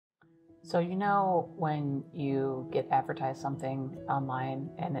So, you know, when you get advertised something online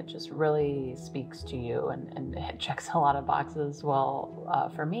and it just really speaks to you and it checks a lot of boxes.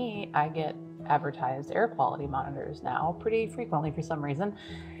 Well, for me, I get advertised air quality monitors now pretty frequently for some reason.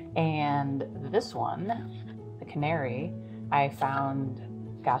 And this one, the Canary, I found,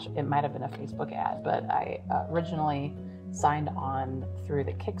 gosh, it might have been a Facebook ad, but I originally signed on through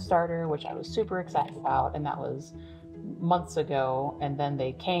the Kickstarter, which I was super excited about. And that was months ago, and then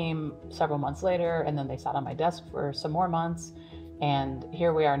they came several months later, and then they sat on my desk for some more months, and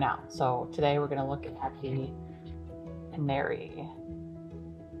here we are now. So today we're going to look at the Canairi.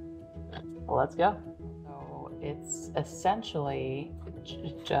 Well, let's go. So it's essentially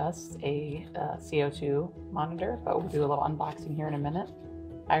just a CO2 monitor, but we'll do a little unboxing here in a minute.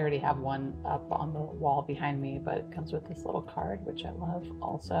 I already have one up on the wall behind me, but it comes with this little card, which I love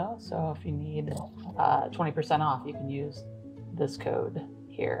also. So if you need 20% off, you can use this code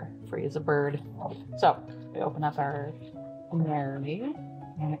here. Free as a bird. So we open up our Canairi,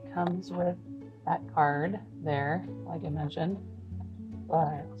 and it comes with that card there, like I mentioned.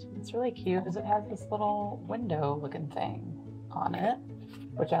 But it's really cute because it has this little window looking thing on it,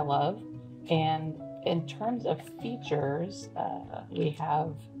 which I love. And in terms of features, we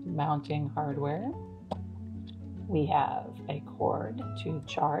have mounting hardware. We have a cord to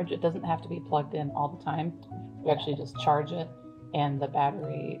charge. It doesn't have to be plugged in all the time. You actually just charge it, and the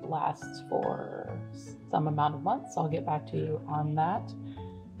battery lasts for some amount of months. I'll get back to you on that.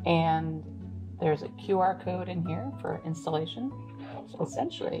 And there's a QR code in here for installation. So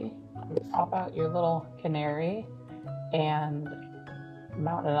essentially, you pop out your little Canairi and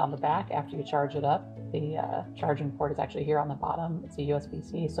mount it on the back after you charge it up. The charging port is actually here on the bottom. It's a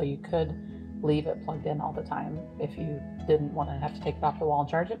USB-C, so you could leave it plugged in all the time if you didn't want to have to take it off the wall and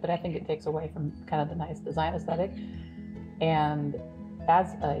charge it, but I think it takes away from kind of the nice design aesthetic. And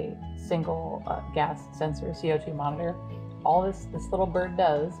as a single gas sensor CO2 monitor, all this little bird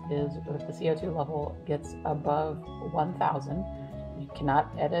does is if the CO2 level gets above 1,000, you cannot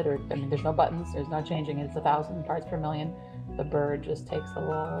edit or, I mean, there's no buttons, there's no changing it. It's 1,000 parts per million. The bird just takes a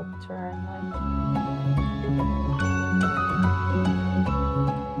little turn like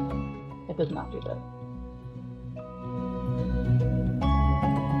it does not do that.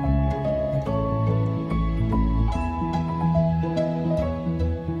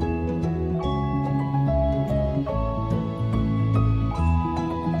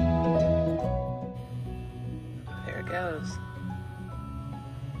 There it goes.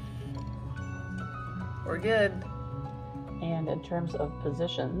 We're good. And in terms of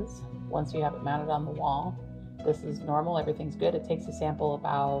positions, once you have it mounted on the wall, this is normal, everything's good. It takes a sample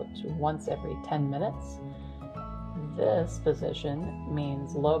about once every 10 minutes. This position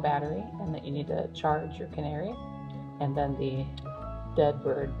means low battery and that you need to charge your Canairi. And then the dead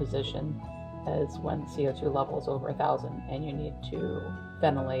bird position is when CO2 level is over 1,000 and you need to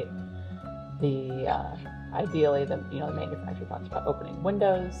ventilate. Ideally, the manufacturer talks about opening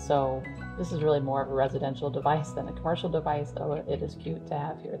windows, so this is really more of a residential device than a commercial device, though it is cute to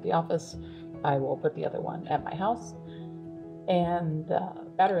have here at the office. I will put the other one at my house. And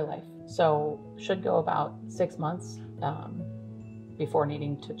battery life, so should go about 6 months before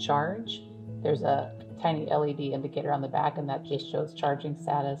needing to charge. There's a tiny LED indicator on the back, and that just shows charging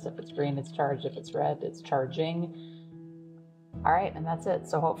status. If it's green, it's charged. If it's red, it's charging. All right, and that's it.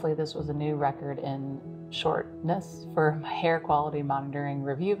 So hopefully this was a new record in shortness for my hair quality monitoring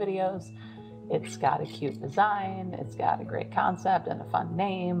review videos. It's got a cute design, it's got a great concept and a fun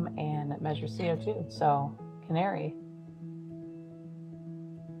name, and it measures CO2. So Canairi.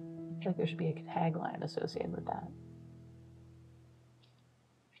 I feel like there should be a tagline associated with that.